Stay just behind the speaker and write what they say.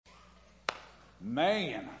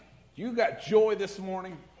Man, you got joy this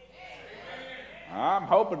morning? I'm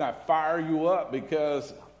hoping I fire you up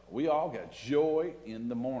because we all got joy in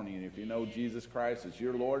the morning if you know Jesus Christ as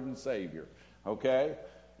your Lord and Savior, okay?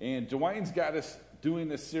 And Dwayne's got us doing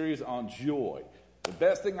this series on joy. The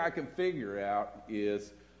best thing I can figure out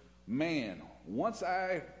is, man, once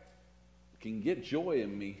I can get joy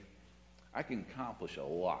in me, I can accomplish a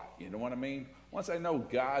lot. You know what I mean? Once I know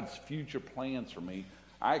God's future plans for me,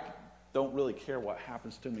 I don't really care what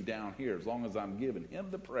happens to me down here as long as I'm giving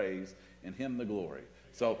him the praise and him the glory.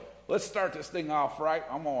 So let's start this thing off right.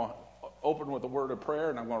 I'm going to open with a word of prayer,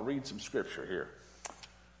 and I'm going to read some scripture here.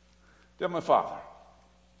 Dear my Father,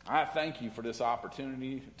 I thank you for this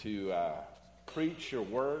opportunity to preach your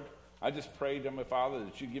word. I just pray, dear my Father,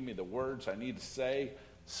 that you give me the words I need to say.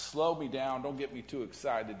 Slow me down. Don't get me too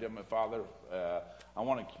excited, dear my Father. I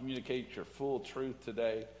want to communicate your full truth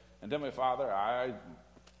today. And dear my Father, I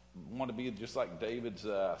want to be just like David's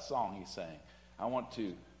song he sang. I want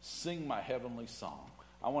to sing my heavenly song.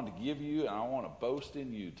 I want to give you and I want to boast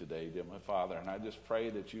in you today, dear my Father. And I just pray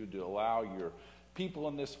that you would allow your people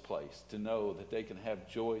in this place to know that they can have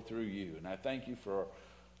joy through you. And I thank you for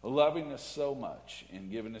loving us so much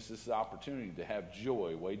and giving us this opportunity to have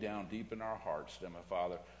joy way down deep in our hearts, dear my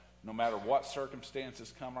Father. No matter what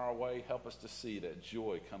circumstances come our way, help us to see that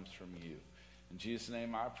joy comes from you. In Jesus'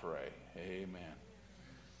 name I pray. Amen.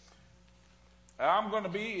 I'm going to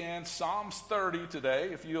be in Psalms 30 today.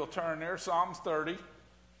 If you'll turn there, Psalms 30.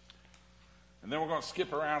 And then we're going to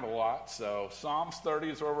skip around a lot. So Psalms 30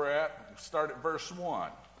 is where we're at. We'll start at verse 1.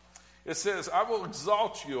 It says, I will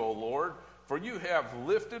exalt you, O Lord, for you have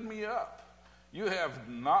lifted me up. You have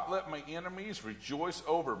not let my enemies rejoice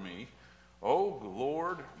over me. O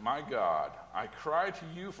Lord, my God, I cry to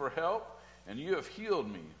you for help, and you have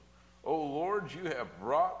healed me. O Lord, you have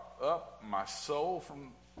brought up my soul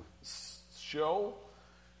from Sheol.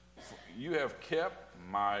 You have kept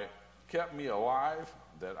me alive,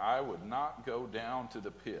 that I would not go down to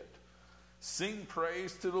the pit. Sing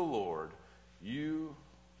praise to the Lord, you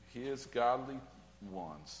his godly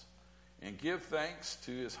ones, and give thanks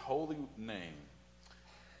to his holy name.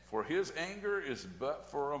 For his anger is but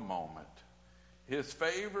for a moment. His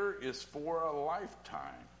favor is for a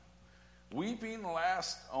lifetime. Weeping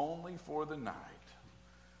lasts only for the night,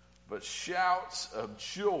 but shouts of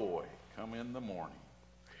joy come in the morning.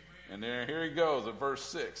 And there, here he goes at verse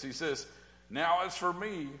 6. He says, now as for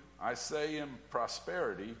me, I say in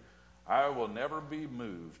prosperity, I will never be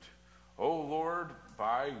moved. O Lord,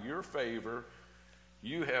 by your favor,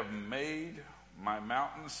 you have made my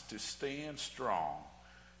mountains to stand strong.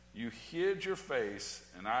 You hid your face,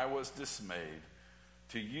 and I was dismayed.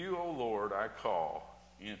 To you, O Lord, I call,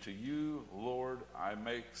 and to you, Lord, I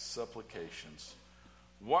make supplications.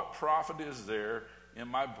 What profit is there in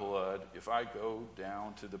my blood if I go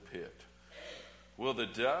down to the pit? Will the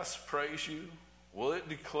dust praise you? Will it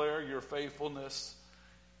declare your faithfulness?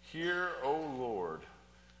 Hear, O Lord,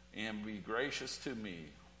 and be gracious to me.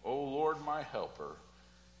 O Lord, my helper,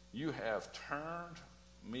 you have turned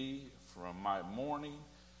me from my mourning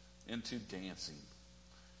into dancing.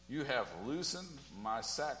 You have loosened my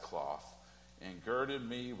sackcloth and girded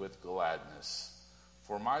me with gladness.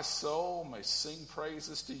 For my soul may sing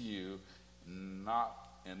praises to you and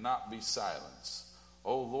not be silenced.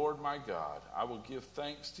 O Lord my God, I will give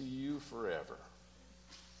thanks to you forever.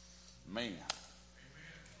 Man.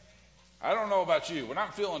 I don't know about you. When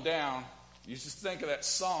I'm feeling down, you just think of that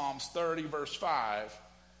Psalms 30 verse 5,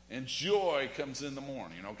 and joy comes in the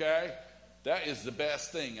morning, okay? That is the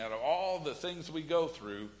best thing. Out of all the things we go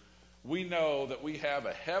through, we know that we have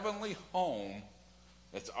a heavenly home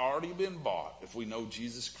that's already been bought if we know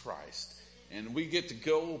Jesus Christ. And we get to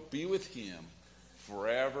go be with him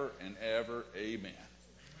forever and ever. Amen.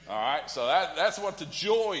 All right, so that's what the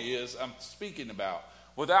joy is I'm speaking about.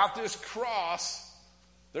 Without this cross,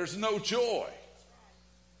 there's no joy.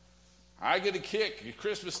 I get a kick.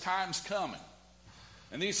 Christmas time's coming.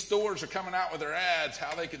 And these stores are coming out with their ads,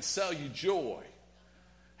 how they can sell you joy.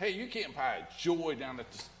 Hey, you can't buy joy down at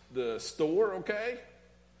the store, okay?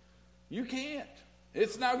 You can't.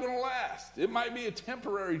 It's not going to last. It might be a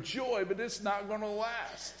temporary joy, but it's not going to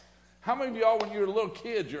last. How many of y'all, when you were little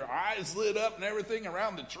kids, your eyes lit up and everything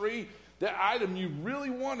around the tree? That item you really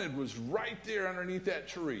wanted was right there underneath that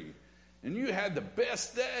tree. And you had the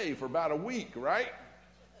best day for about a week, right?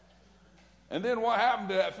 And then what happened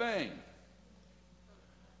to that thing?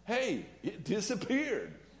 Hey, it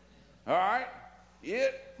disappeared. All right?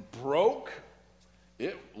 It broke.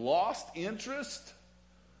 It lost interest.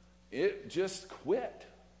 It just quit.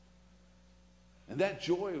 And that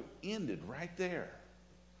joy ended right there.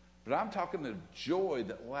 But I'm talking the joy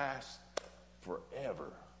that lasts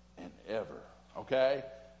forever and ever, okay?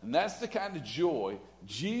 And that's the kind of joy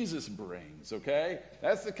Jesus brings, okay?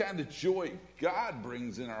 That's the kind of joy God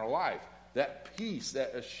brings in our life. That peace,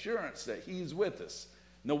 that assurance that he's with us.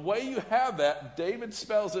 And the way you have that, David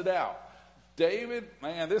spells it out. David,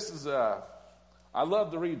 man, this is, I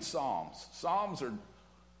love to read Psalms. Psalms are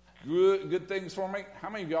good things for me. How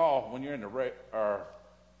many of y'all, when you're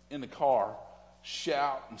in the car,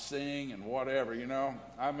 shout and sing and whatever, you know?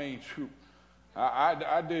 I mean,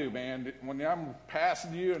 I do, man. When I'm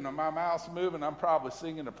passing you and my mouth's moving, I'm probably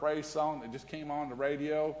singing a praise song that just came on the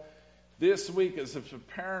radio. This week, as I'm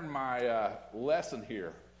preparing my lesson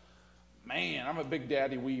here, man, I'm a Big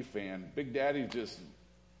Daddy Wee fan. Big Daddy just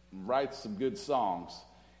writes some good songs.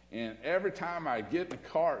 And every time I get in the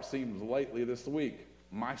car, it seems lately this week,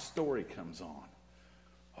 My Story comes on.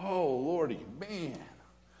 Oh, Lordy, man.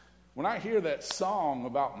 When I hear that song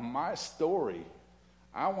about my story,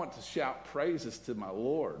 I want to shout praises to my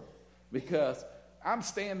Lord, because I'm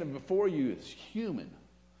standing before you as human,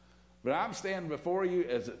 but I'm standing before you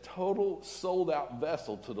as a total sold-out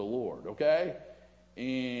vessel to the Lord, okay?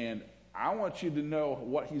 And I want you to know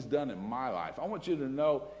what he's done in my life. I want you to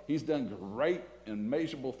know he's done great and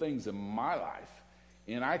measurable things in my life,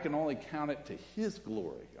 and I can only count it to his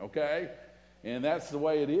glory, okay? And that's the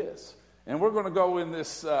way it is. And we're going to go in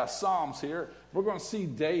this Psalms here. We're going to see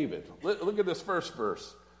David. Look at this first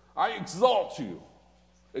verse. I exalt you,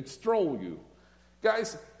 extol you.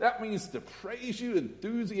 Guys, that means to praise you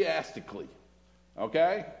enthusiastically.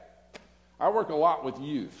 Okay? I work a lot with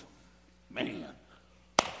youth. Man,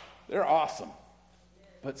 they're awesome.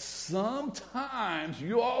 But sometimes,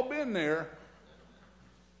 you all been there,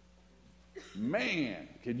 man,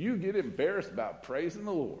 can you get embarrassed about praising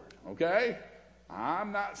the Lord? Okay?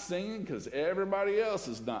 I'm not singing because everybody else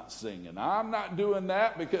is not singing. I'm not doing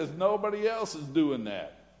that because nobody else is doing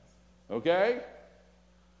that. Okay?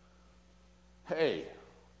 Hey,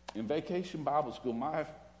 in Vacation Bible School, my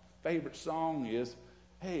favorite song is,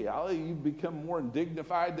 hey, I'll even become more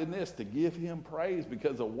dignified than this to give him praise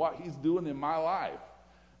because of what he's doing in my life.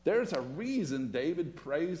 There's a reason David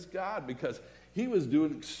praised God, because he was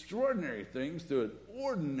doing extraordinary things to an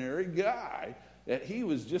ordinary guy that he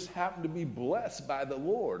was just happened to be blessed by the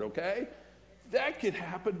Lord, okay? That could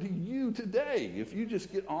happen to you today if you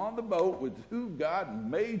just get on the boat with who God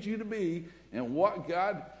made you to be and what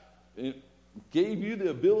God gave you the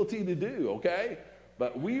ability to do, okay?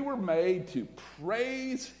 But we were made to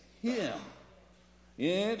praise him.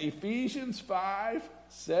 In Ephesians 5,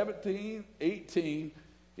 17, 18,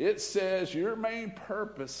 it says your main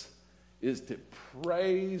purpose is to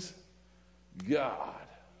praise God.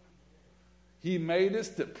 He made us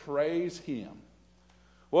to praise him.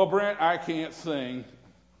 Well, Brent, I can't sing.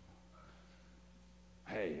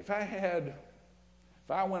 Hey, if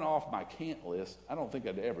I went off my can't list, I don't think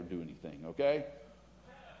I'd ever do anything, okay?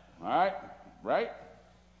 All right? Right?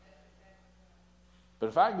 But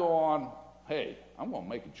if I go on, hey, I'm going to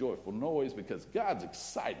make a joyful noise because God's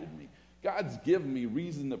excited me. God's given me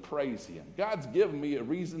reason to praise him. God's given me a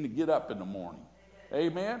reason to get up in the morning.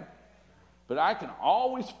 Amen? But I can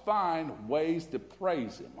always find ways to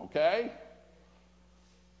praise him, okay?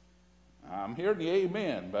 I'm hearing the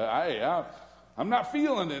amen, but I'm not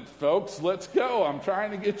feeling it, folks. Let's go. I'm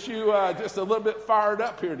trying to get you just a little bit fired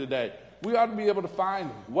up here today. We ought to be able to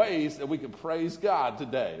find ways that we can praise God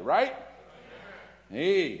today, right?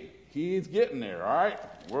 Hey, he's getting there, all right?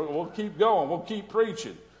 We'll keep going. We'll keep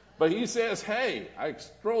preaching. But he says, hey, I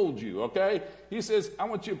extolled you, okay? He says, I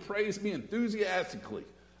want you to praise me enthusiastically.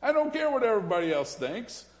 I don't care what everybody else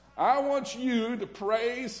thinks. I want you to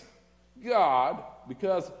praise God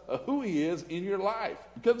because of who he is in your life,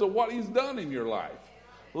 because of what he's done in your life.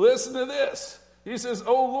 Listen to this. He says,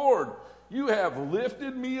 oh, Lord, you have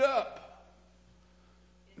lifted me up.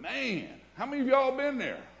 Man, how many of y'all been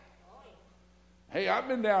there? Hey, I've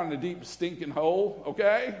been down in the deep stinking hole,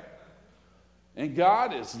 okay? And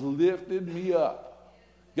God has lifted me up.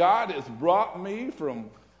 God has brought me from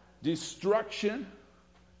destruction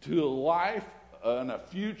to a life and a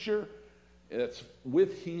future that's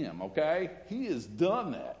with him, okay? He has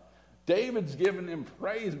done that. David's given him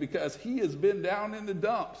praise because he has been down in the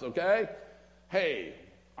dumps, okay? Hey,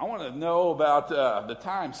 I want to know about the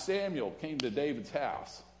time Samuel came to David's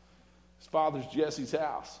house, his father's Jesse's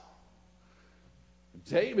house.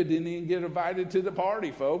 David didn't even get invited to the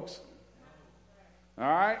party, folks. All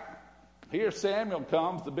right? Here Samuel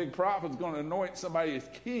comes, the big prophet's going to anoint somebody as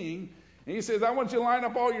king. And he says, I want you to line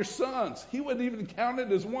up all your sons. He wasn't even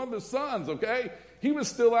counted as one of the sons, okay? He was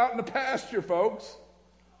still out in the pasture, folks.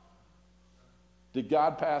 Did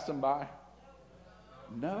God pass him by?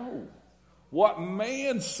 No. What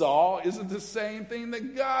man saw isn't the same thing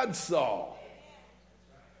that God saw.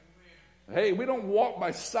 Hey, we don't walk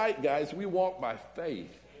by sight, guys. We walk by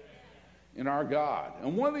faith in our God.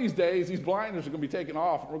 And one of these days, these blinders are going to be taken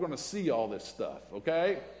off, and we're going to see all this stuff,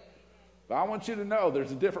 okay? But I want you to know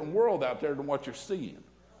there's a different world out there than what you're seeing,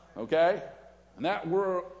 okay? And that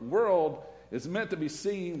world is meant to be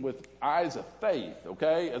seen with eyes of faith,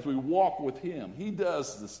 okay? As we walk with him. He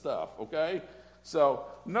does the stuff, okay? So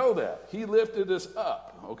know that. He lifted us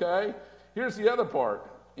up, okay? Here's the other part.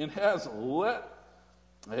 And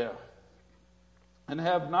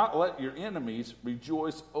have not let your enemies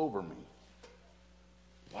rejoice over me.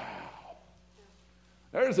 Wow.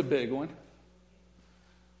 There's a big one.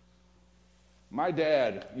 My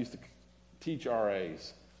dad used to teach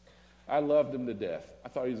RAs. I loved him to death. I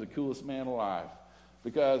thought he was the coolest man alive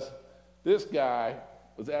because this guy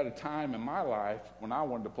was at a time in my life when I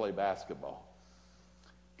wanted to play basketball.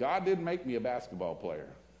 God didn't make me a basketball player,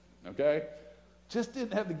 okay? Just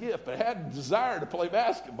didn't have the gift, but I had the desire to play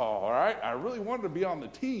basketball, all right? I really wanted to be on the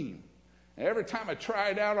team. And every time I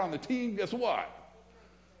tried out on the team, guess what?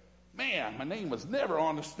 Man, my name was never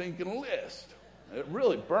on the stinking list. It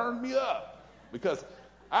really burned me up because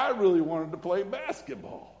I really wanted to play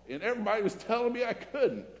basketball. And everybody was telling me I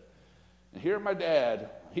couldn't. And here my dad,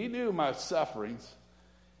 he knew my sufferings.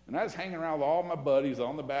 And I was hanging around with all my buddies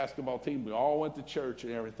on the basketball team. We all went to church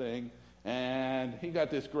and everything. And he got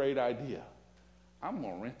this great idea. I'm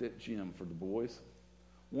going to rent that gym for the boys.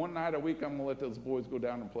 One night a week, I'm going to let those boys go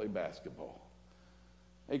down and play basketball.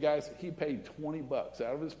 Hey, guys, he paid $20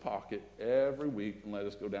 out of his pocket every week and let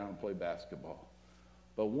us go down and play basketball.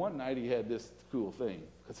 But one night he had this cool thing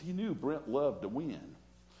because he knew Brent loved to win.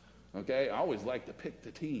 Okay? I always like to pick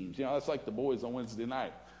the teams. You know, that's like the boys on Wednesday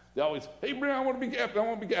night. They always, hey, Brent, I want to be captain. I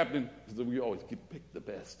want to be captain. Because we always pick the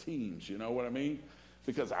best teams. You know what I mean?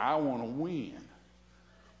 Because I want to win.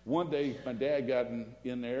 One day, my dad got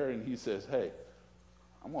in there, and he says, hey,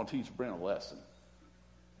 I'm going to teach Brent a lesson.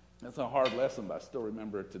 That's a hard lesson, but I still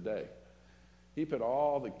remember it today. He put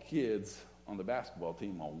all the kids on the basketball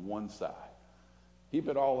team on one side. He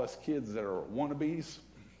put all us kids that are wannabes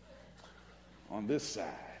on this side.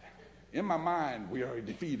 In my mind, we already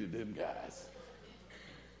defeated them guys.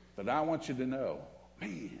 But I want you to know,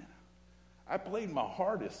 man, I played my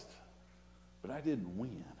hardest, but I didn't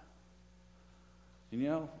win. You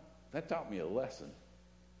know, that taught me a lesson.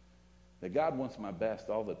 That God wants my best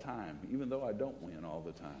all the time, even though I don't win all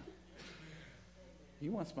the time. He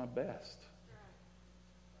wants my best.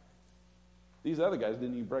 These other guys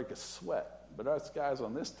didn't even break a sweat. But us guys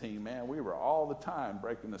on this team, man, we were all the time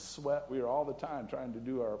breaking a sweat. We were all the time trying to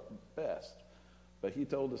do our best. But he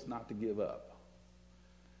told us not to give up.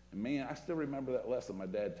 And man, I still remember that lesson my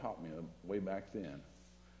dad taught me way back then.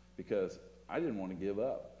 Because I didn't want to give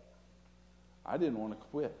up. I didn't want to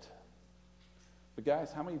quit. But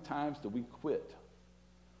guys, how many times do we quit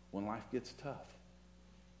when life gets tough?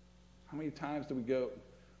 How many times do we go,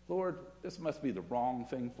 Lord, this must be the wrong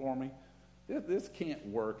thing for me. This can't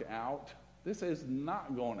work out. This is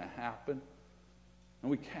not going to happen.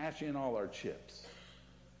 And we cash in all our chips.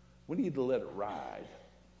 We need to let it ride.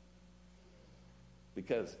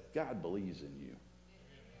 Because God believes in you.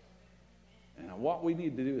 And what we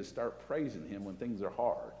need to do is start praising him when things are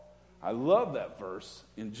hard. I love that verse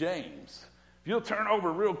in James. If you'll turn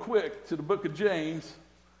over real quick to the book of James,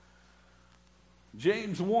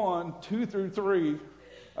 James 1, 2 through 3.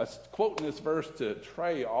 I was quoting this verse to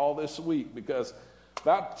Trey all this week because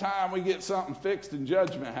about the time we get something fixed in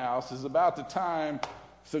Judgment House is about the time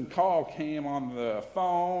some call came on the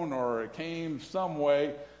phone or it came some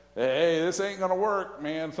way. Hey, this ain't going to work,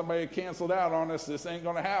 man. Somebody canceled out on us. This ain't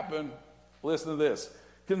going to happen. Listen to this.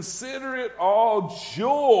 Consider it all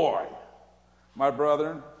joy, my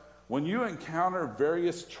brethren, when you encounter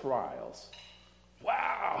various trials.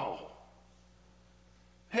 Wow.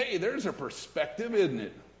 Hey, there's a perspective, isn't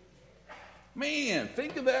it? Man,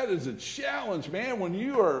 think of that as a challenge, man. When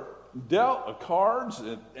you are dealt a cards,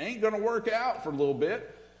 it ain't going to work out for a little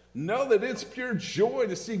bit. Know that it's pure joy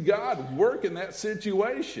to see God work in that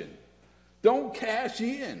situation. Don't cash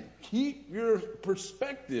in. Keep your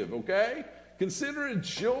perspective, okay? Consider it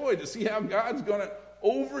joy to see how God's going to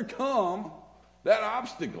overcome that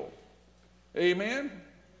obstacle. Amen?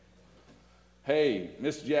 Hey,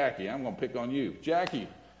 Miss Jackie, I'm going to pick on you. Jackie,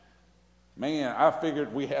 man, I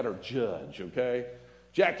figured we had our judge, okay?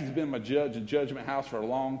 Jackie's been my judge in Judgment House for a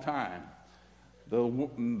long time.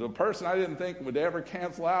 The person I didn't think would ever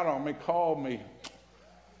cancel out on me called me,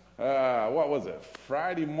 what was it,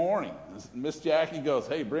 Friday morning. Miss Jackie goes,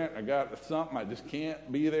 hey, Brent, I got something. I just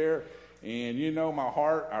can't be there. And you know my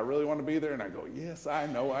heart, I really want to be there. And I go, yes, I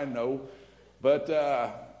know. But,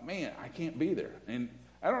 man, I can't be there. And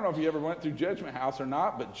I don't know if you ever went through Judgment House or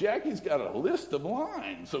not, but Jackie's got a list of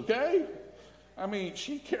lines, okay? I mean,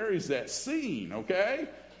 she carries that scene, okay?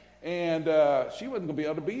 And she wasn't going to be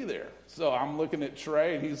able to be there. So I'm looking at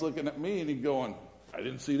Trey, and he's looking at me, and he's going, I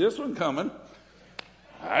didn't see this one coming.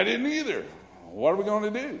 I didn't either. What are we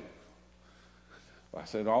going to do? I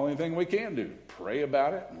said, the only thing we can do, pray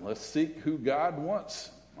about it, and let's seek who God wants,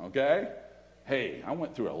 okay? Hey, I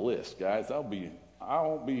went through a list, guys. I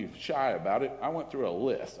won't be shy about it. I went through a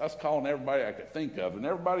list. I was calling everybody I could think of, and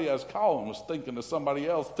everybody I was calling was thinking of somebody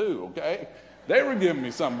else too, okay? They were giving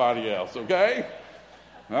me somebody else, okay?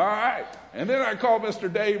 All right. And then I called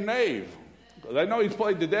Mr. Dave Nave. Because I know he's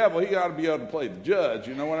played the devil. He ought to be able to play the judge,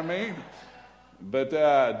 you know what I mean? But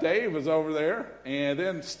Dave was over there, and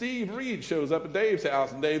then Steve Reed shows up at Dave's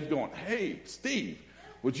house, and Dave's going, hey, Steve,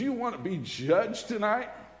 would you want to be judged tonight?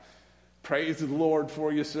 Praise the Lord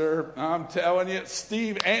for you, sir. I'm telling you,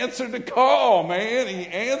 Steve answered the call, man. He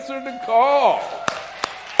answered the call.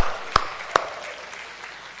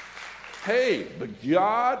 Hey, but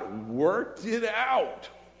God worked it out.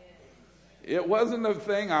 It wasn't a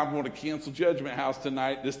thing, I'm going to cancel Judgment House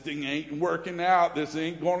tonight. This thing ain't working out. This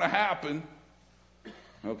ain't going to happen.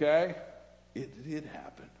 Okay? It did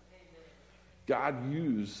happen. God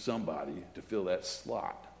used somebody to fill that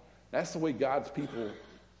slot. That's the way God's people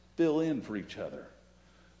fill in for each other.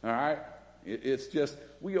 All right? It's just,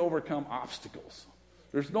 we overcome obstacles.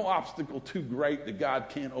 There's no obstacle too great that God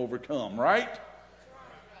can't overcome, right?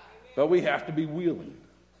 But we have to be willing.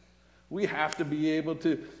 We have to be able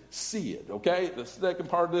to see it, okay? The second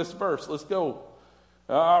part of this verse, let's go.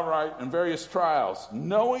 All right, in various trials,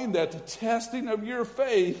 knowing that the testing of your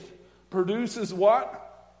faith produces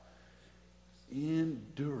what?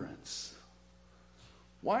 Endurance.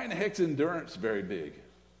 Why in the heck's endurance very big?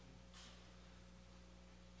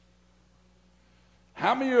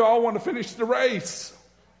 How many of you all want to finish the race?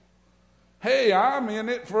 Hey, I'm in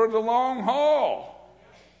it for the long haul.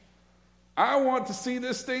 I want to see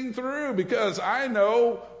this thing through because I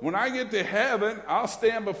know when I get to heaven, I'll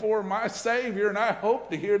stand before my Savior, and I hope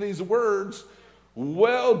to hear these words,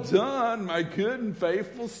 well done, my good and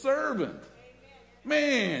faithful servant.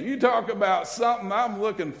 Man, you talk about something I'm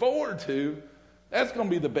looking forward to. That's going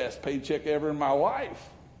to be the best paycheck ever in my life.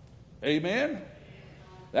 Amen?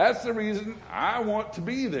 That's the reason I want to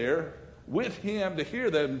be there with him to hear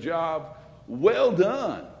that job, well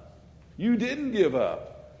done. You didn't give up.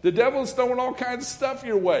 The devil's throwing all kinds of stuff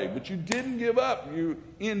your way, but you didn't give up. You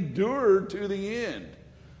endured to the end.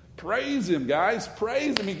 Praise him, guys.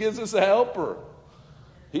 Praise him. He gives us a helper.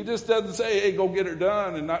 He just doesn't say, hey, go get her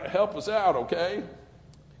done and not help us out, okay?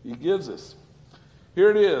 He gives us. Here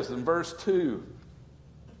it is in verse 2.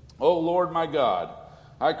 Oh, Lord my God,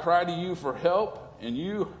 I cry to you for help, and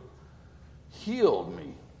you healed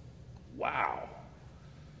me. Wow.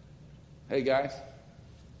 Hey, guys.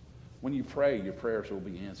 When you pray, your prayers will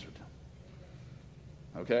be answered.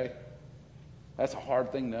 Okay? That's a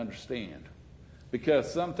hard thing to understand.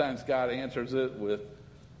 Because sometimes God answers it with,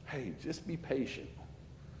 hey, just be patient.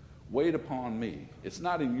 Wait upon me. It's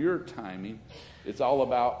not in your timing. It's all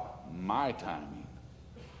about my timing.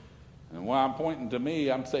 And when I'm pointing to me,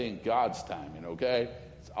 I'm saying God's timing, okay?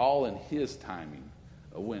 It's all in his timing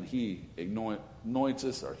of when he anoints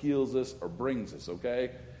us or heals us or brings us, okay?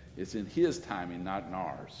 It's in his timing, not in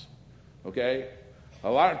ours. Okay? A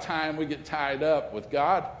lot of time we get tied up with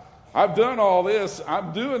God. I've done all this.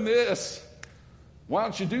 I'm doing this. Why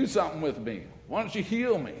don't you do something with me? Why don't you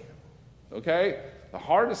heal me? Okay? The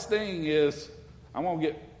hardest thing is, I'm going to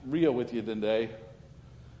get real with you today,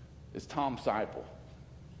 is Tom Seipel.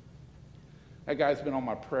 That guy's been on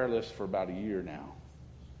my prayer list for about a year now.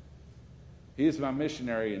 He's my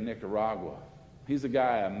missionary in Nicaragua. He's the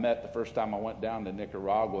guy I met the first time I went down to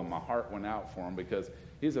Nicaragua, and my heart went out for him because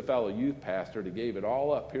he's a fellow youth pastor that gave it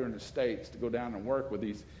all up here in the States to go down and work with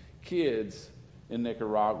these kids in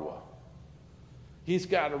Nicaragua. He's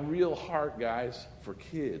got a real heart, guys, for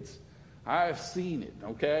kids. I've seen it,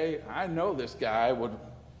 okay? I know this guy would,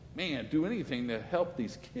 do anything to help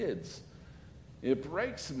these kids. It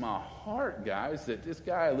breaks my heart, guys, that this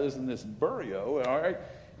guy lives in this barrio, all right?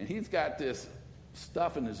 And he's got this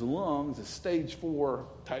stuff in his lungs, a stage 4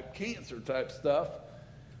 type cancer type stuff.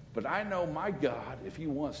 But I know my God, if he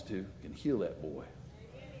wants to, can heal that boy.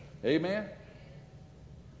 Amen?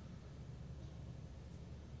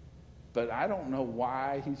 But I don't know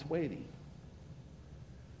why he's waiting.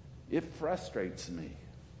 It frustrates me.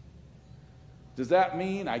 Does that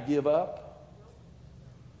mean I give up?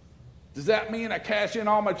 Does that mean I cash in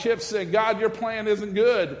all my chips saying, God, your plan isn't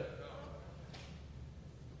good?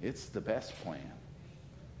 It's the best plan.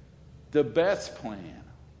 the best plan.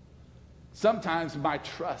 Sometimes my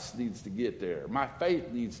trust needs to get there. My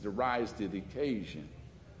faith needs to rise to the occasion.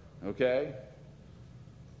 Okay?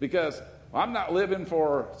 Because I'm not living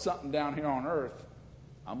for something down here on earth.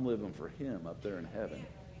 I'm living for him up there in heaven.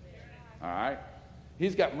 All right?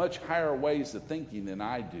 He's got much higher ways of thinking than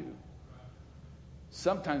I do.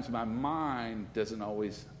 Sometimes my mind doesn't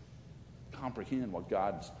always comprehend what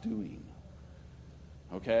God's doing.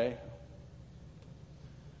 Okay?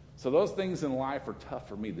 So those things in life are tough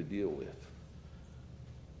for me to deal with.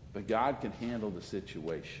 But God can handle the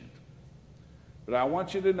situation. But I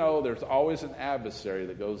want you to know there's always an adversary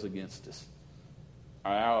that goes against us.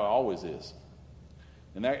 Always is.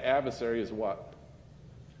 And that adversary is what?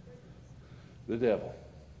 The devil.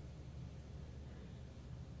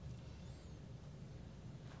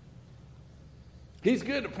 He's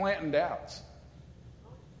good at planting doubts.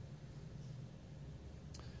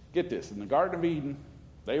 Get this, in the Garden of Eden,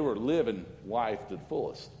 they were living life to the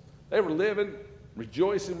fullest. They were living,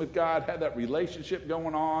 rejoicing with God, had that relationship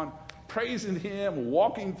going on, praising him,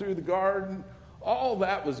 walking through the garden. All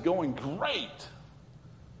that was going great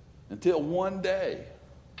until one day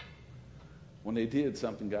when they did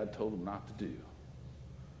something God told them not to do.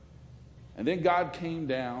 And then God came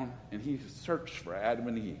down and he searched for Adam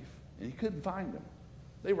and Eve, and he couldn't find them.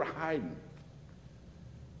 They were hiding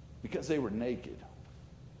because they were naked.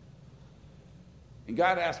 And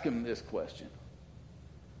God asked him this question: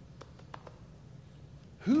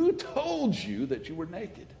 who told you that you were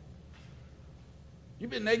naked?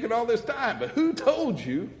 You've been naked all this time, but who told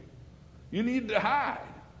you you needed to hide?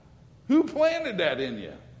 Who planted that in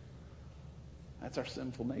you? That's our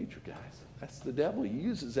sinful nature, guys. That's the devil. He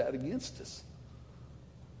uses that against us.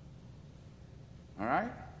 All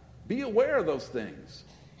right? Be aware of those things.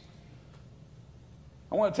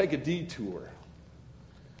 I want to take a detour.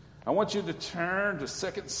 I want you to turn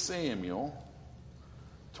to 2 Samuel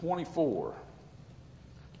 24.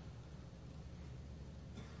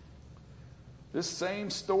 This same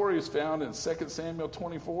story is found in 2 Samuel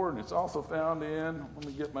 24, and it's also found in, let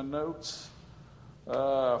me get my notes,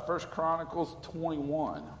 1 Chronicles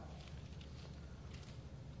 21.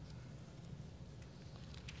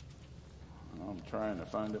 I'm trying to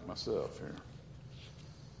find it myself here.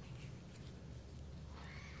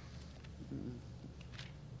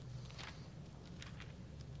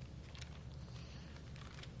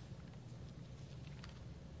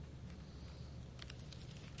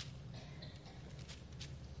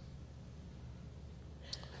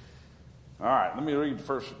 All right, let me read the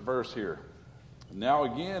first verse here. Now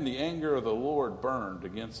again, the anger of the Lord burned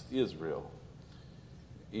against Israel,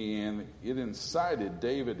 and it incited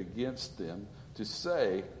David against them to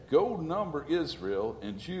say, "Go number Israel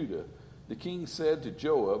and Judah." The king said to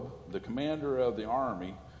Joab, the commander of the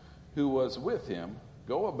army, who was with him,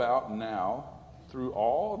 "Go about now through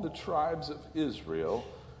all the tribes of Israel,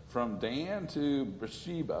 from Dan to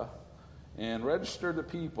Beersheba, and register the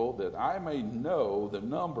people, that I may know the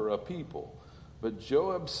number of people." But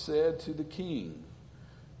Joab said to the king,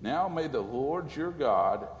 "Now may the Lord your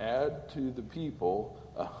God add to the people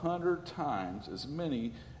 100 times as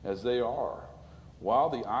many as they are. While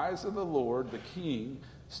the eyes of the Lord the king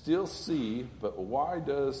still see, but why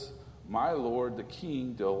does my lord the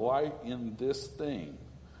king delight in this thing?"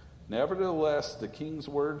 Nevertheless, the king's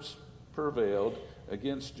words prevailed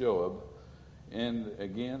against Joab and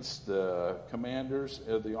against the commanders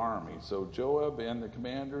of the army. So Joab and the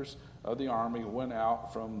commanders of the army went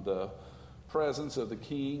out from the presence of the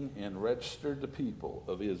king and registered the people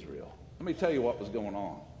of Israel. Let me tell you what was going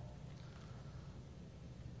on.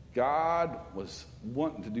 God was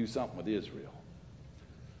wanting to do something with Israel.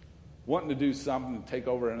 Wanting to do something, take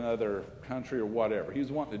over another country or whatever. He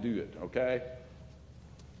was wanting to do it, okay?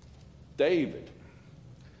 David,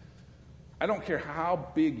 I don't care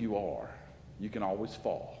how big you are, you can always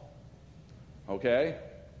fall. Okay?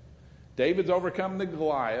 David's overcome the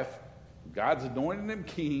Goliath. God's anointed him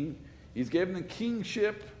king. He's given him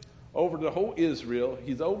kingship over the whole Israel.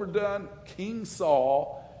 He's overdone King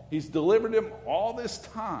Saul. He's delivered him all this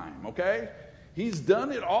time, okay? He's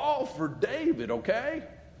done it all for David, okay?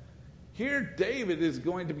 Here David is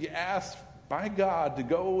going to be asked by God to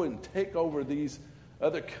go and take over these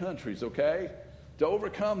other countries, okay? To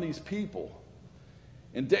overcome these people.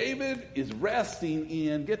 And David is resting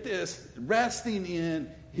in, get this, resting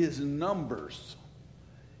in his numbers,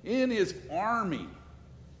 in his army.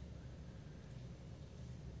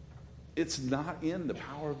 It's not in the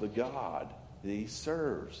power of the God that he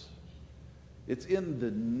serves. It's in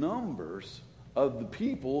the numbers of the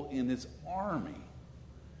people in his army.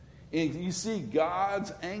 And you see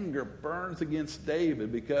God's anger burns against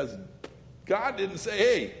David because God didn't say,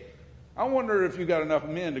 "Hey, I wonder if you got enough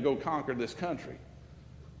men to go conquer this country.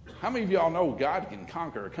 How many of y'all know God can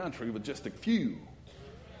conquer a country with just a few?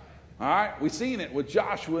 All right? We've seen it with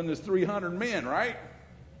Joshua and his 300 men, right?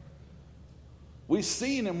 We've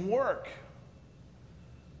seen him work.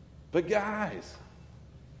 But guys,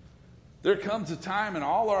 there comes a time in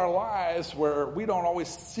all our lives where we don't always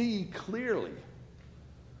see clearly.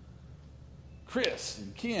 Chris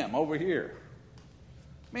and Kim over here,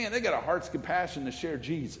 man, they got a heart's compassion to share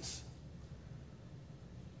Jesus.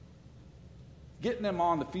 Getting them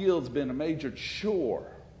on the field's been a major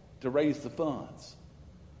chore to raise the funds.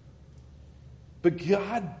 But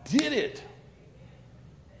God did it.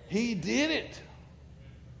 He did it.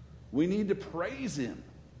 We need to praise him.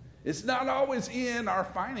 It's not always in our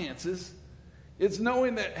finances. It's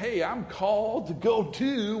knowing that, hey, I'm called to go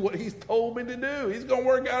do what he's told me to do. He's going to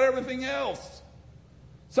work out everything else.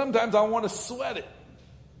 Sometimes I want to sweat it.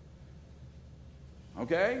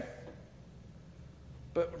 Okay?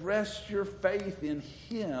 But rest your faith in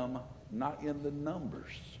him, not in the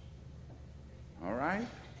numbers. All right?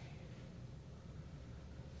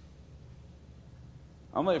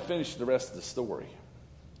 I'm going to finish the rest of the story.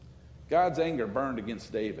 God's anger burned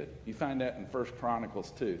against David. You find that in 1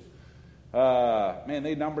 Chronicles 2. Man,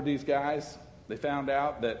 they numbered these guys. They found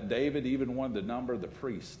out that David even wanted to number the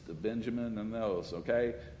priests, the Benjamin and those,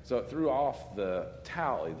 okay? So it threw off the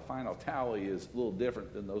tally. The final tally is a little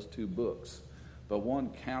different than those two books. But one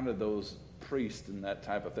counted those priests and that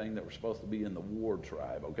type of thing that were supposed to be in the war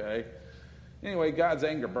tribe, okay? Anyway, God's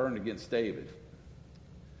anger burned against David.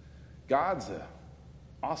 God's an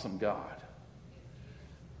awesome God.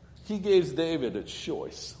 He gives David a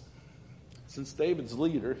choice. Since David's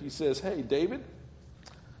leader, he says, hey, David,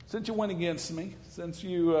 since you went against me, since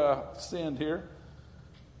you sinned here,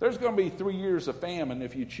 there's going to be 3 years of famine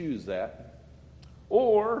if you choose that.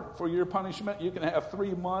 Or, for your punishment, you can have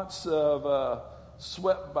 3 months of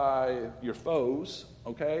swept by your foes,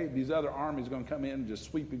 okay? These other armies are going to come in and just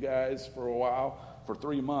sweep you guys for a while, for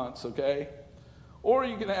 3 months, okay? Or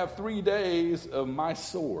you can have 3 days of my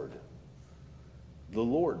sword, the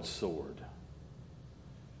Lord's sword.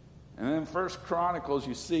 And then in 1 Chronicles,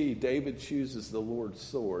 you see David chooses the Lord's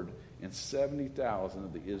sword, and 70,000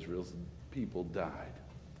 of the Israel's people died.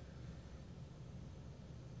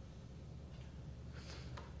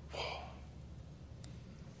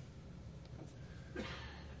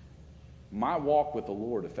 My walk with the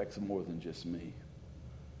Lord affects more than just me.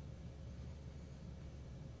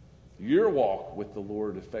 Your walk with the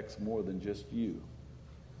Lord affects more than just you.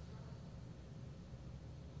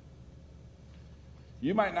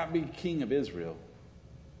 You might not be king of Israel,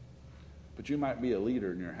 but you might be a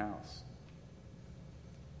leader in your house.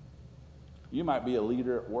 You might be a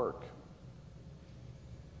leader at work.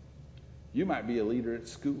 You might be a leader at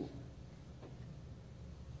school.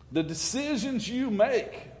 The decisions you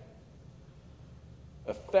make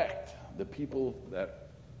affect the people that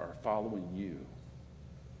are following you,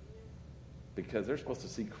 because they're supposed to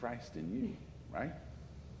see Christ in you, right?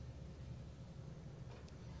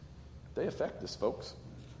 They affect us, folks.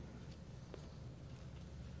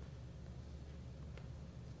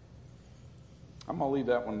 I'm going to leave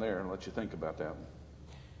that one there and let you think about that one.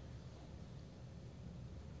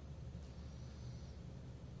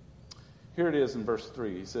 Here it is in verse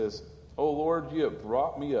 3. He says, O Lord, you have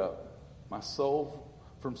brought me up, my soul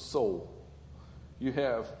from soul. You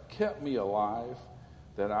have kept me alive,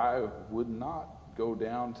 that I would not go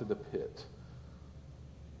down to the pit.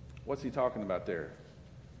 What's he talking about there?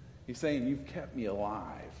 He's saying, you've kept me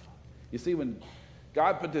alive. You see, when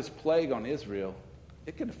God put this plague on Israel,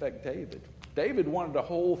 it could affect David. David wanted the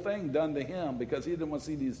whole thing done to him because he didn't want to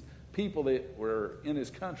see these people that were in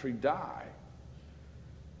his country die.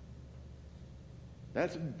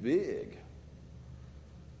 That's big.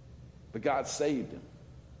 But God saved him.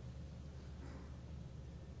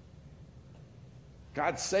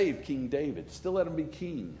 God saved King David. Still let him be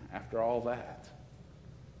king after all that.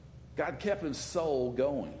 God kept his soul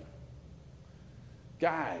going.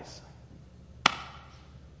 Guys,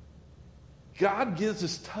 God gives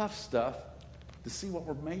us tough stuff to see what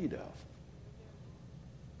we're made of.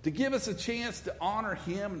 To give us a chance to honor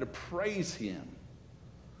him and to praise him.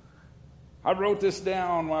 I wrote this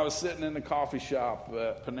down when I was sitting in the coffee shop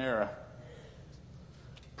at Panera.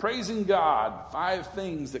 Praising God. 5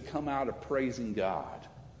 things that come out of praising God.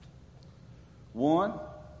 1,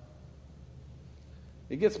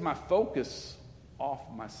 it gets my focus off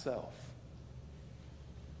myself.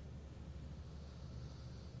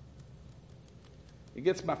 It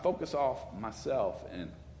gets my focus off myself and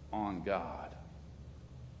on God.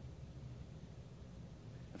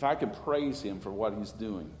 If I can praise him for what he's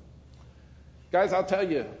doing. Guys, I'll tell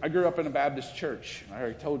you, I grew up in a Baptist church. I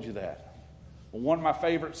already told you that. Well, one of my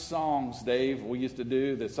favorite songs, Dave, we used to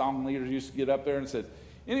do, the song leaders used to get up there and said,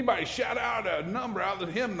 anybody shout out a number out of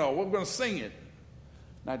the hymnal, we're going to sing it.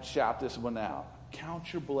 And I'd shout this one out.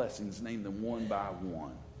 Count your blessings, name them one by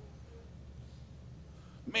one.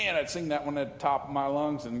 Man, I'd sing that one at the top of my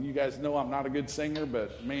lungs, and you guys know I'm not a good singer,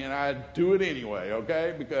 but man, I'd do it anyway,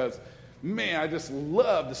 okay? Because, man, I just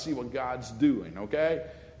love to see what God's doing, okay?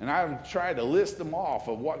 And I would try to list them off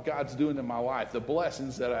of what God's doing in my life, the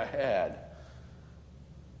blessings that I had.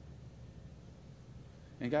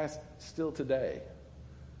 And guys, still today,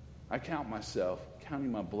 I count myself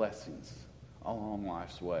counting my blessings along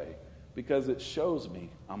life's way because it shows me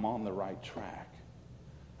I'm on the right track.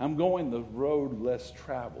 I'm going the road less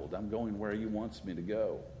traveled. I'm going where he wants me to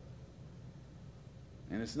go.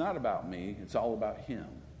 And it's not about me. It's all about him.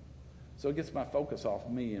 So it gets my focus off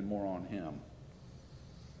me and more on him.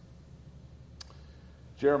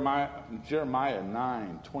 Jeremiah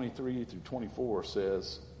 9:23-24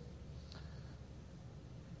 says,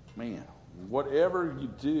 man, whatever you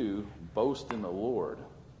do, boast in the Lord.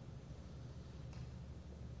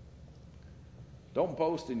 Don't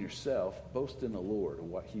boast in yourself. Boast in the Lord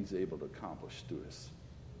and what he's able to accomplish through us.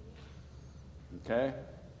 Okay?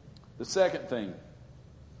 The second thing,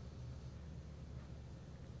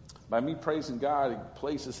 by me praising God, he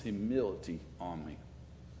places humility on me.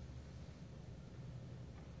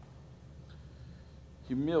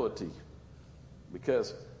 Humility,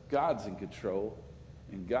 because God's in control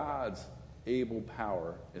and God's able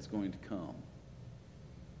power is going to come.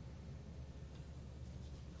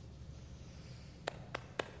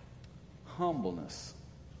 Humbleness.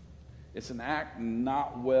 It's an act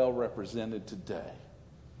not well represented today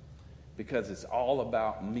because it's all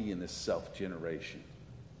about me in this self-generation.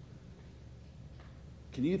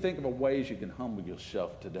 Can you think of ways you can humble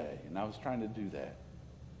yourself today? And I was trying to do that.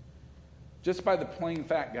 Just by the plain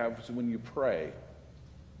fact, guys, when you pray,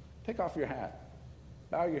 take off your hat.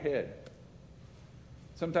 Bow your head.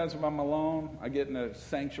 Sometimes when I'm alone, I get in a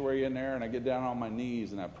sanctuary in there and I get down on my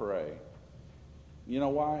knees and I pray. You know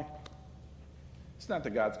why? It's not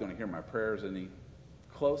that God's going to hear my prayers any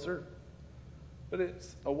closer, but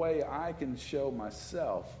it's a way I can show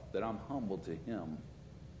myself that I'm humble to him.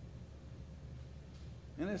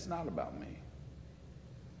 And it's not about me.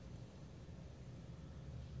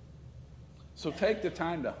 So take the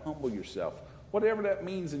time to humble yourself. Whatever that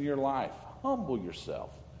means in your life, humble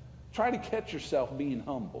yourself. Try to catch yourself being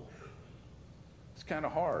humble. It's kind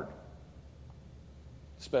of hard,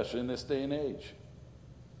 especially in this day and age.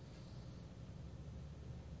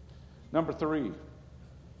 Number 3. I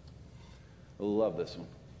love this one.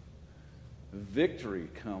 Victory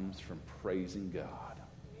comes from praising God.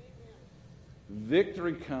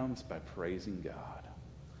 Victory comes by praising God.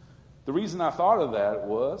 The reason I thought of that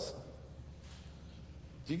was,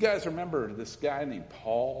 do you guys remember this guy named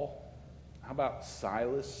Paul? How about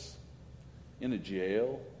Silas? In a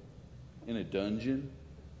jail, in a dungeon,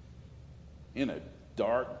 in a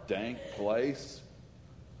dark, dank place.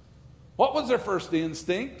 What was their first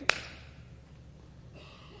instinct?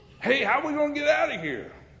 Hey, how are we going to get out of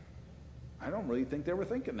here? I don't really think they were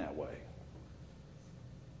thinking that way.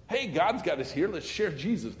 Hey, God's got us here. Let's share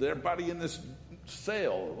Jesus with everybody in this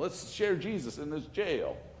cell. Let's share Jesus in this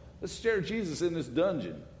jail. Let's share Jesus in this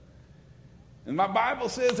dungeon. And my Bible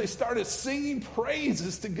says they started singing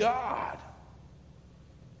praises to God.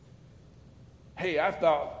 Hey, I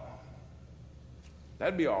thought,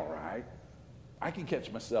 that'd be all right. I can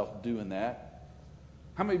catch myself doing that.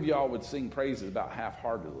 How many of y'all would sing praises about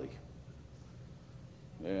half-heartedly?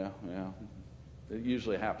 Yeah. It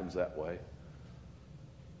usually happens that way.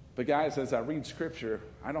 But guys, as I read Scripture,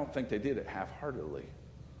 I don't think they did it half-heartedly.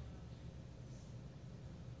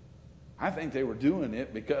 I think they were doing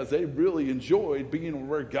it because they really enjoyed being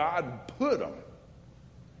where God put them,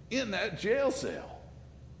 in that jail cell.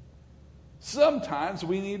 Sometimes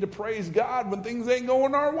we need to praise God when things ain't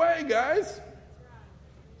going our way, guys.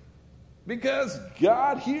 Because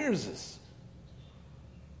God hears us.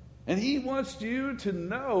 And he wants you to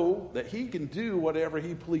know that he can do whatever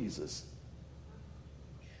he pleases.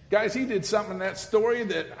 Guys, he did something in that story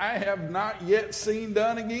that I have not yet seen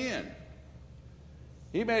done again.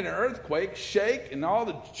 He made an earthquake shake and all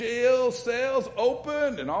the jail cells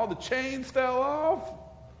opened and all the chains fell off.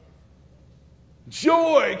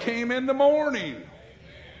 Joy came in the morning.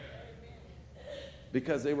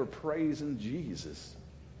 Because they were praising Jesus.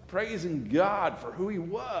 Praising God for who he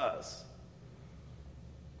was.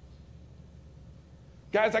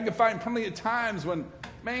 Guys, I can find plenty of times when,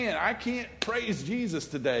 man, I can't praise Jesus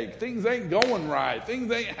today. Things ain't going right.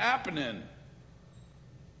 Things ain't happening.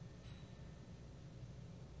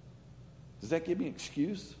 Does that give me an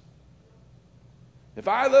excuse? If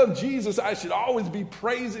I love Jesus, I should always be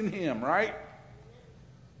praising him, right?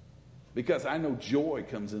 Because I know joy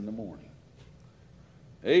comes in the morning.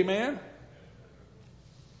 Amen?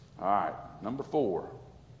 All right, number 4.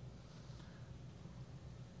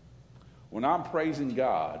 When I'm praising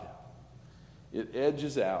God, it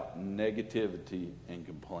edges out negativity and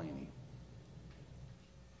complaining.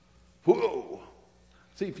 Whoa!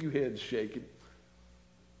 See a few heads shaking.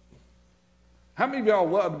 How many of y'all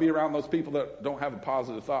love to be around those people that don't have a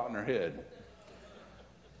positive thought in their head?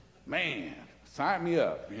 Man, sign me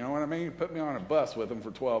up. You know what I mean? Put me on a bus with them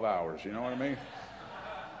for 12 hours. You know what I mean?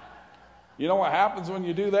 You know what happens when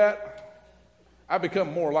you do that? I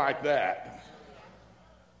become more like that.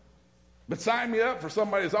 But sign me up for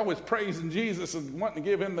somebody that's always praising Jesus and wanting to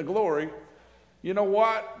give him the glory. You know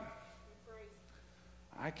what?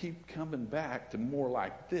 I keep coming back to more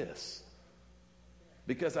like this.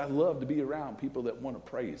 Because I love to be around people that want to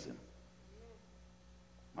praise him.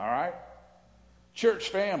 All right? Church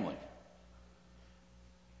family.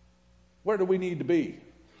 Where do we need to be?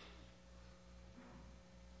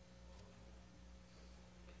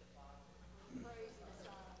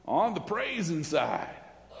 On the praising side.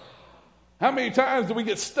 How many times do we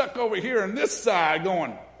get stuck over here on this side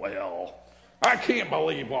going, well, I can't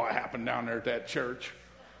believe what happened down there at that church.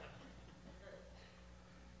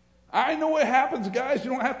 I know it happens, guys.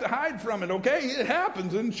 You don't have to hide from it, okay? It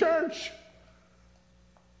happens in church.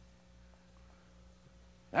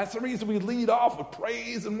 That's the reason we lead off with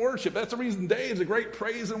praise and worship. That's the reason Dave's a great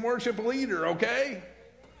praise and worship leader, okay?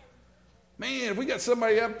 Man, if we got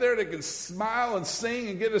somebody up there that can smile and sing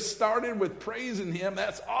and get us started with praising him,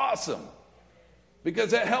 that's awesome.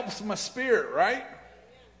 Because that helps my spirit, right?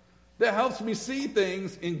 That helps me see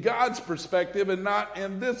things in God's perspective and not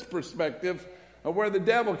in this perspective of where the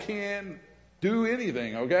devil can do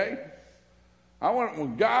anything, okay? I want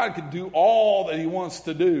when God can do all that he wants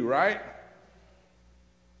to do, right?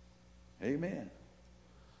 Amen.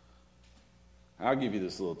 I'll give you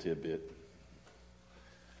this little tidbit.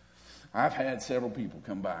 I've had several people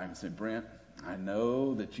come by and say, Brent, I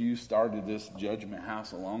know that you started this Judgment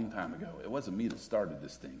House a long time ago. It wasn't me that started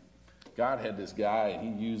this thing. God had this guy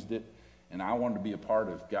and he used it, and I wanted to be a part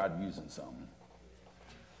of God using something.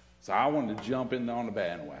 So I wanted to jump in on the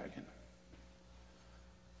bandwagon.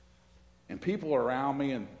 And people are around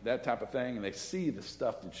me and that type of thing, and they see the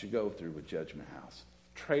stuff that you go through with Judgment House.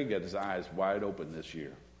 Trey got his eyes wide open this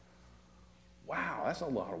year. Wow, that's a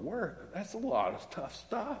lot of work. That's a lot of tough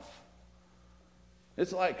stuff.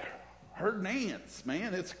 It's like herding ants,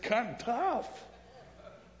 man. It's kind of tough.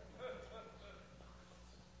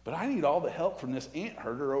 But I need all the help from this ant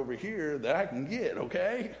herder over here that I can get,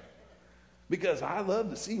 okay? Because I love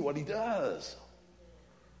to see what he does.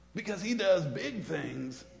 Because he does big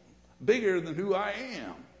things, bigger than who I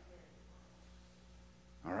am.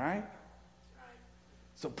 All right?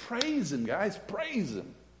 So praise him, guys. Praise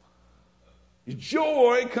him. Your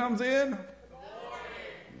joy comes in.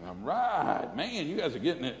 All right. Man, you guys are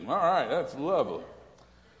getting it. All right, that's lovely.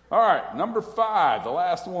 All right, number 5, the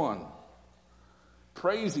last one.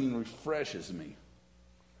 Praising refreshes me.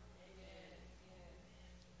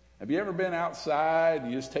 Have you ever been outside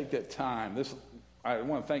and you just take that time? I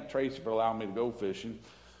want to thank Tracy for allowing me to go fishing.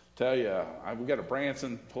 Tell you, we got a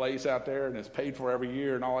Branson place out there, and it's paid for every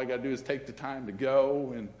year, and all I got to do is take the time to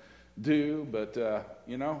go and do. But,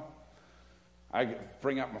 I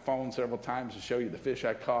bring out my phone several times to show you the fish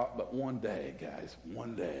I caught. But one day, guys,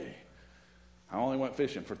 one day. I only went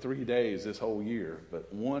fishing for 3 days this whole year.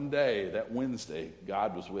 But one day, that Wednesday,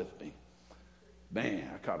 God was with me. Man,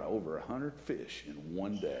 I caught over 100 fish in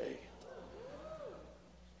one day.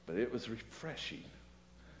 But it was refreshing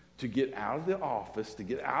to get out of the office, to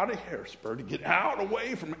get out of Harrisburg, to get out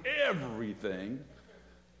away from everything,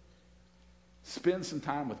 spend some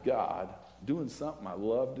time with God, doing something I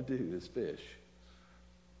love to do is fish.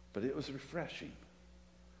 But it was refreshing.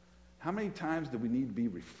 How many times do we need to be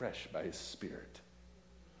refreshed by his Spirit?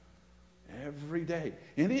 Every day.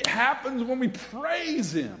 And it happens when we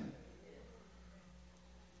praise him.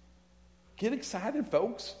 Get excited,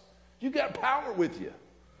 folks. You got power with you.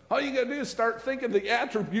 All you got to do is start thinking the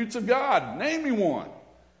attributes of God. Name me one.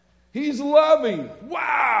 He's loving.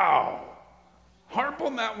 Wow. Harp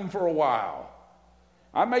on that one for a while.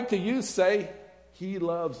 I make the youth say, he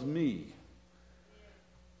loves me.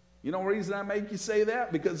 You know the reason I make you say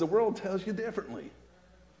that? Because the world tells you differently.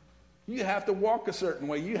 You have to walk a certain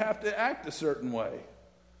way. You have to act a certain way.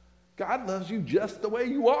 God loves you just the way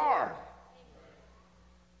you are.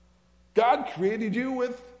 God created you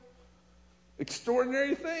with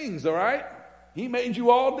extraordinary things, all right? He made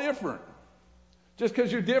you all different. Just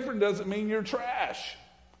because you're different doesn't mean you're trash.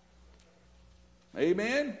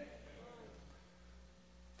 Amen?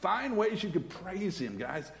 Find ways you can praise him,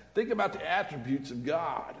 guys. Think about the attributes of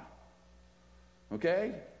God.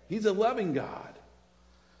 Okay? He's a loving God.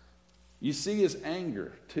 You see his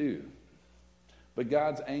anger, too. But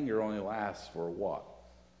God's anger only lasts for what?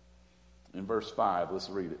 In verse 5, let's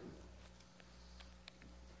read it.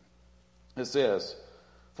 It says,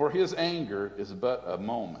 "For his anger is but a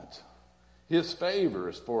moment. His favor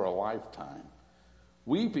is for a lifetime.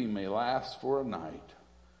 Weeping may last for a night,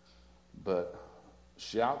 but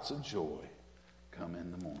shouts of joy come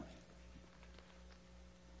in the morning."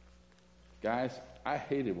 Guys, I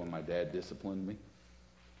hated when my dad disciplined me.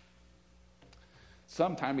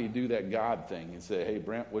 Sometime he'd do that God thing and say, "Hey,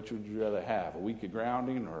 Brent, which would you rather have, a week of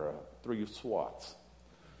grounding or 3 swats?"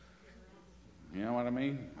 You know what I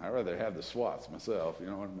mean? I'd rather have the swats myself, you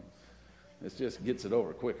know what I mean? It just gets it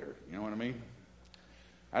over quicker, you know what I mean?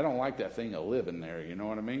 I don't like that thing of living there, you know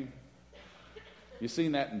what I mean? You've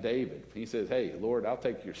seen that in David. He says, "Hey, Lord, I'll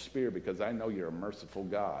take your spear because I know you're a merciful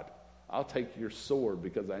God. I'll take your sword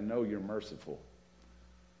because I know you're merciful."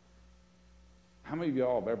 How many of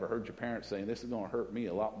y'all have ever heard your parents saying, "This is going to hurt me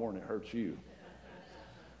a lot more than it hurts you"?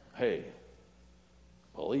 Hey,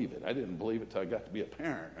 believe it. I didn't believe it till I got to be a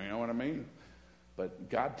parent, you know what I mean? But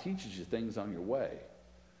God teaches you things on your way.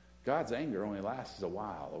 God's anger only lasts a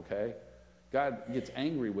while, okay? God gets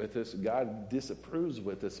angry with us. God disapproves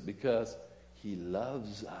with us because he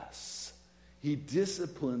loves us. He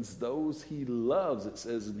disciplines those he loves, it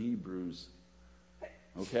says in Hebrews.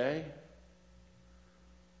 Okay?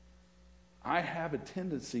 I have a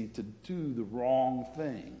tendency to do the wrong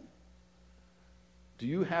thing. Do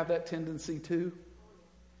you have that tendency too?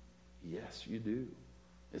 Yes, you do.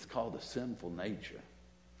 It's called a sinful nature.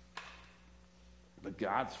 But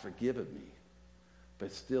God's forgiven me.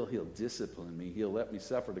 But still, he'll discipline me. He'll let me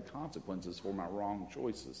suffer the consequences for my wrong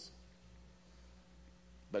choices.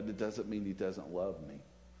 But it doesn't mean he doesn't love me.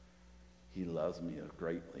 He loves me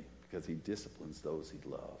greatly because he disciplines those he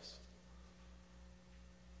loves.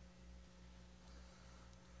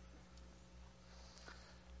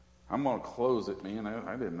 I'm going to close it, man.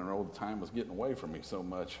 I didn't know the time was getting away from me so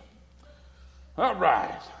much. All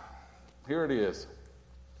right. Here it is.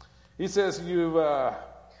 He says, "You've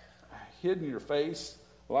hidden your face."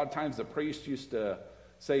 A lot of times the priest used to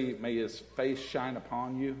say, "May his face shine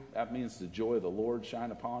upon you." That means the joy of the Lord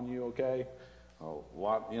shine upon you, okay? A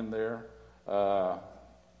lot in there.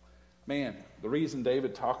 Man, the reason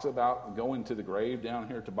David talks about going to the grave down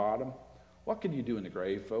here at the bottom, what can you do in the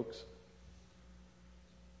grave, folks?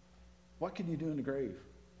 What can you do in the grave?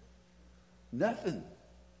 Nothing.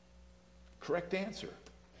 Correct answer.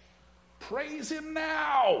 Praise him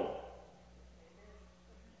now.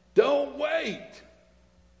 Don't wait.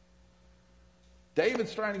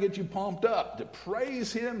 David's trying to get you pumped up to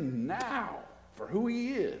praise him now for who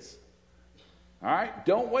he is. All right?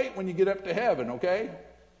 Don't wait when you get up to heaven, okay?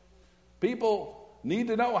 People need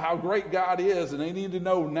to know how great God is, and they need to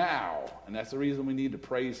know now. And that's the reason we need to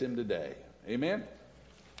praise him today. Amen?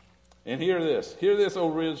 And hear this,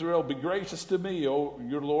 O Israel, be gracious to me, O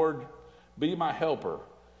your Lord, be my helper.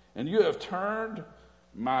 And you have turned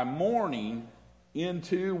my mourning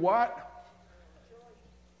into what?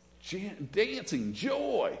 Dancing,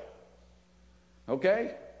 joy.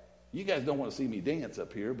 Okay? You guys don't want to see me dance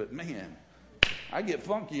up here, but man, I get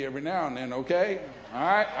funky every now and then, okay? All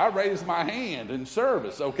right? I raise my hand in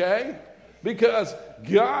service, okay? Because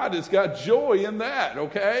God has got joy in that,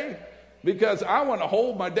 okay? Because I want to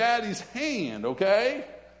hold my daddy's hand, okay?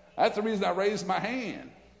 That's the reason I raised my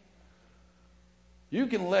hand. You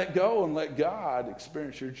can let go and let God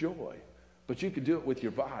experience your joy. But you can do it with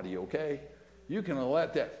your body, okay? You can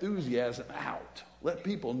let that enthusiasm out. Let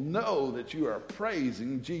people know that you are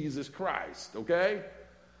praising Jesus Christ, okay?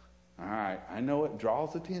 All right, I know it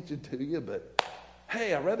draws attention to you, but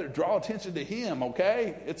hey, I'd rather draw attention to him,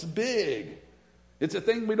 okay? It's big. It's a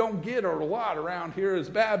thing we don't get a lot around here as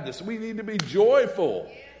Baptists. We need to be joyful.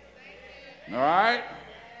 All right?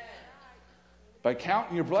 By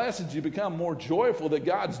counting your blessings, you become more joyful that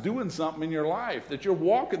God's doing something in your life, that you're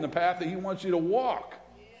walking the path that he wants you to walk.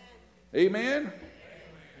 Amen?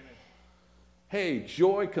 Hey,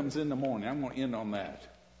 joy comes in the morning. I'm going to end on that.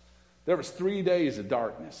 There was 3 days of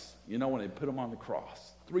darkness, you know, when they put him on the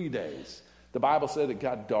cross. 3 days. The Bible said it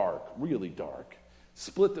got dark, really dark.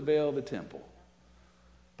 Split the veil of the temple.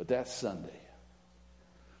 But that Sunday,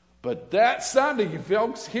 you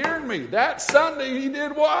folks hearing me, that Sunday he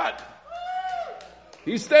did what?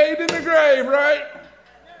 He stayed in the grave, right?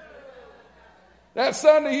 That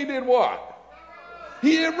Sunday he did what?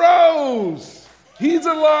 He arose. He's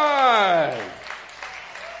alive.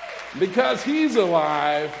 Because he's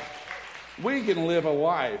alive, we can live a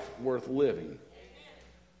life worth living.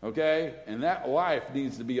 Okay? And that life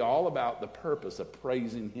needs to be all about the purpose of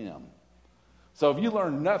praising him. So if you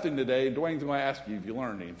learned nothing today, Dwayne's going to ask you if you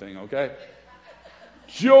learned anything, okay?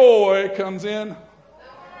 Joy comes in.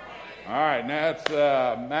 All right, now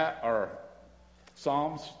that's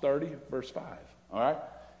Psalms 30, verse 5. All right?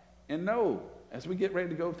 And know, as we get ready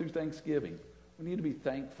to go through Thanksgiving, we need to be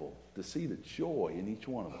thankful to see the joy in each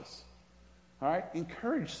one of us. All right?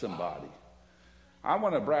 Encourage somebody. I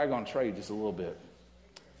want to brag on Trey just a little bit.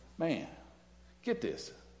 Man, get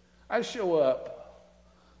this. I show up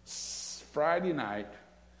Friday night,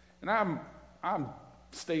 and I'm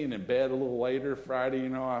staying in bed a little later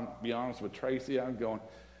Friday. I'll be honest with Tracy. I'm going,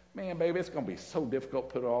 man, baby, it's going to be so difficult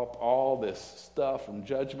to put up all this stuff from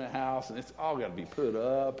Judgment House, and it's all got to be put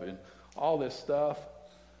up and all this stuff.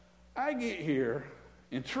 I get here,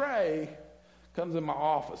 and Trey comes in my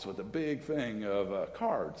office with a big thing of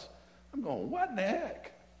cards. I'm going, what in the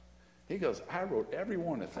heck? He goes, I wrote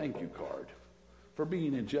everyone a thank you card for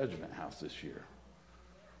being in Judgment House this year.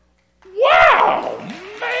 Wow,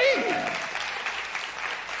 man!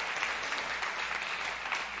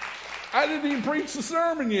 I didn't even preach the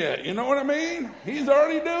sermon yet. You know what I mean? He's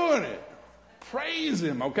already doing it. Praise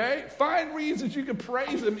him, okay? Find reasons you can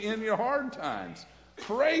praise him in your hard times.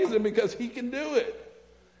 Praise him because he can do it.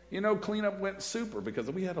 Cleanup went super because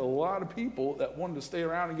we had a lot of people that wanted to stay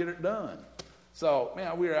around and get it done. So,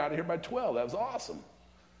 man, we were out of here by 12. That was awesome.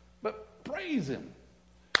 But praise him.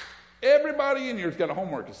 Everybody in here has got a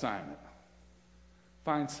homework assignment.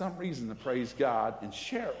 Find some reason to praise God and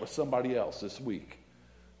share it with somebody else this week.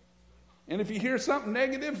 And if you hear something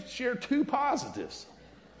negative, share 2 positives.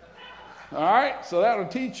 All right? So that'll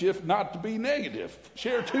teach you not to be negative.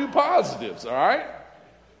 Share 2 positives, all right?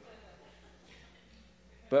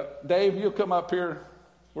 But, Dave, you'll come up here.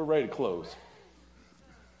 We're ready to close.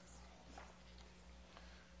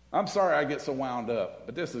 I'm sorry I get so wound up,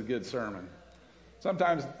 but this is a good sermon.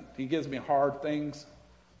 Sometimes he gives me hard things.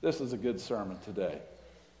 This is a good sermon today.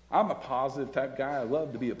 I'm a positive type guy. I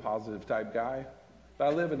love to be a positive type guy. But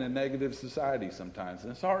I live in a negative society sometimes,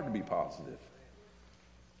 and it's hard to be positive.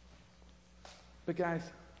 But guys,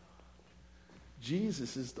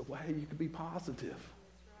 Jesus is the way you can be positive.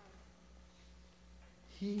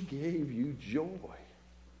 He gave you joy.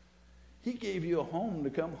 He gave you a home to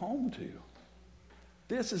come home to.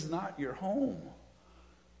 This is not your home.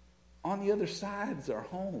 On the other side is our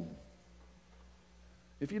home.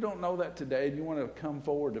 If you don't know that today and you want to come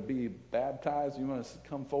forward to be baptized, you want to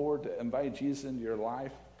come forward to invite Jesus into your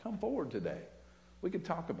life, come forward today. We can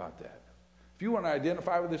talk about that. If you want to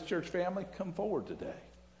identify with this church family, come forward today.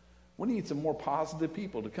 We need some more positive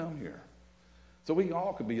people to come here. So we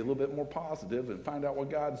all can be a little bit more positive and find out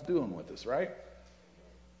what God's doing with us, right?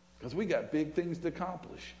 Because we got big things to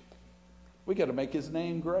accomplish. We got to make his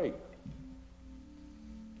name great.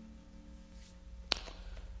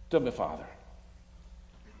 Tell me, Father,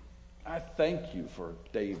 I thank you for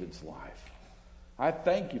David's life. I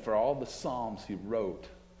thank you for all the Psalms he wrote.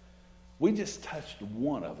 We just touched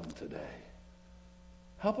one of them today.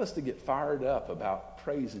 Help us to get fired up about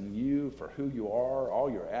praising you for who you are, all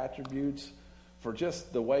your attributes, for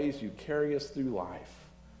just the ways you carry us through life.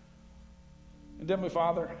 And Heavenly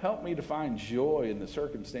Father, help me to find joy in the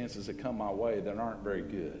circumstances that come my way that aren't very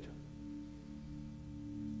good.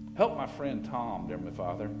 Help my friend Tom, Heavenly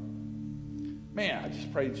Father. Man, I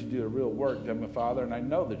just pray that you do a real work, Heavenly Father, and I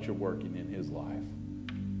know that you're working in his life.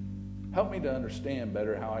 Help me to understand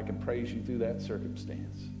better how I can praise you through that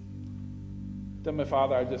circumstance. Heavenly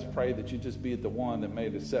Father, I just pray that you just be the one that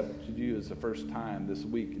made accepted you as the first time this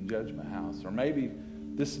week in Judgment House. Or maybe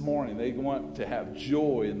this morning they want to have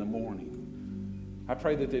joy in the morning. I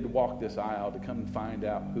pray that they'd walk this aisle to come and find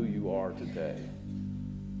out who you are today.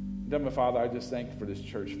 Heavenly Father, I just thank you for this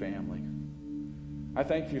church family. I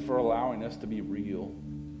thank you for allowing us to be real,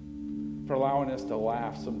 for allowing us to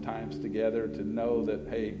laugh sometimes together, to know that,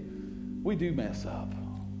 hey, we do mess up.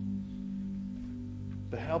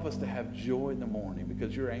 But help us to have joy in the morning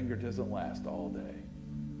because your anger doesn't last all day.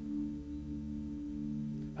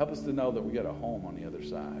 Help us to know that we got a home on the other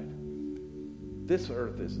side. This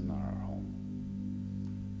earth is not our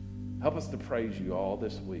home. Help us to praise you all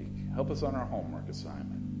this week. Help us on our homework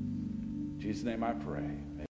assignment. In Jesus' name I pray.